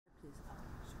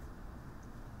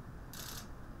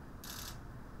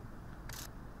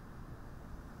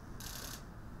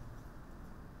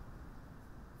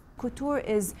couture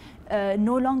is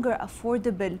no longer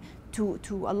affordable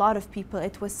to a lot of people.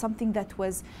 It was something that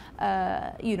was,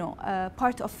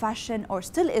 part of fashion, or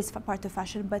still is part of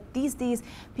fashion, but these days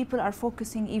people are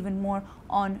focusing even more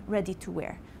on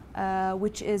ready-to-wear,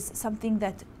 which is something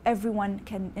that everyone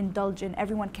can indulge in,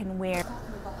 everyone can wear.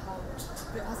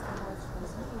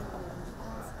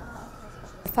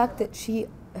 The fact that she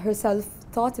herself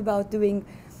thought about doing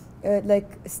like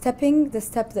stepping the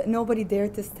step that nobody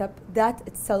dared to step, that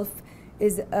itself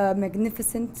is a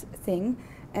magnificent thing,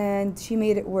 and she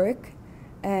made it work,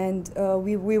 and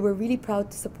we were really proud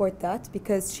to support that,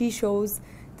 because she shows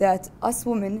that us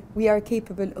women, we are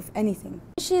capable of anything.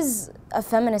 She's a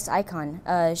feminist icon.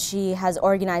 She has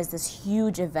organized this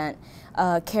huge event,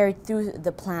 carried through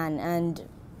the plan, and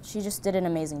she just did an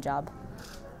amazing job.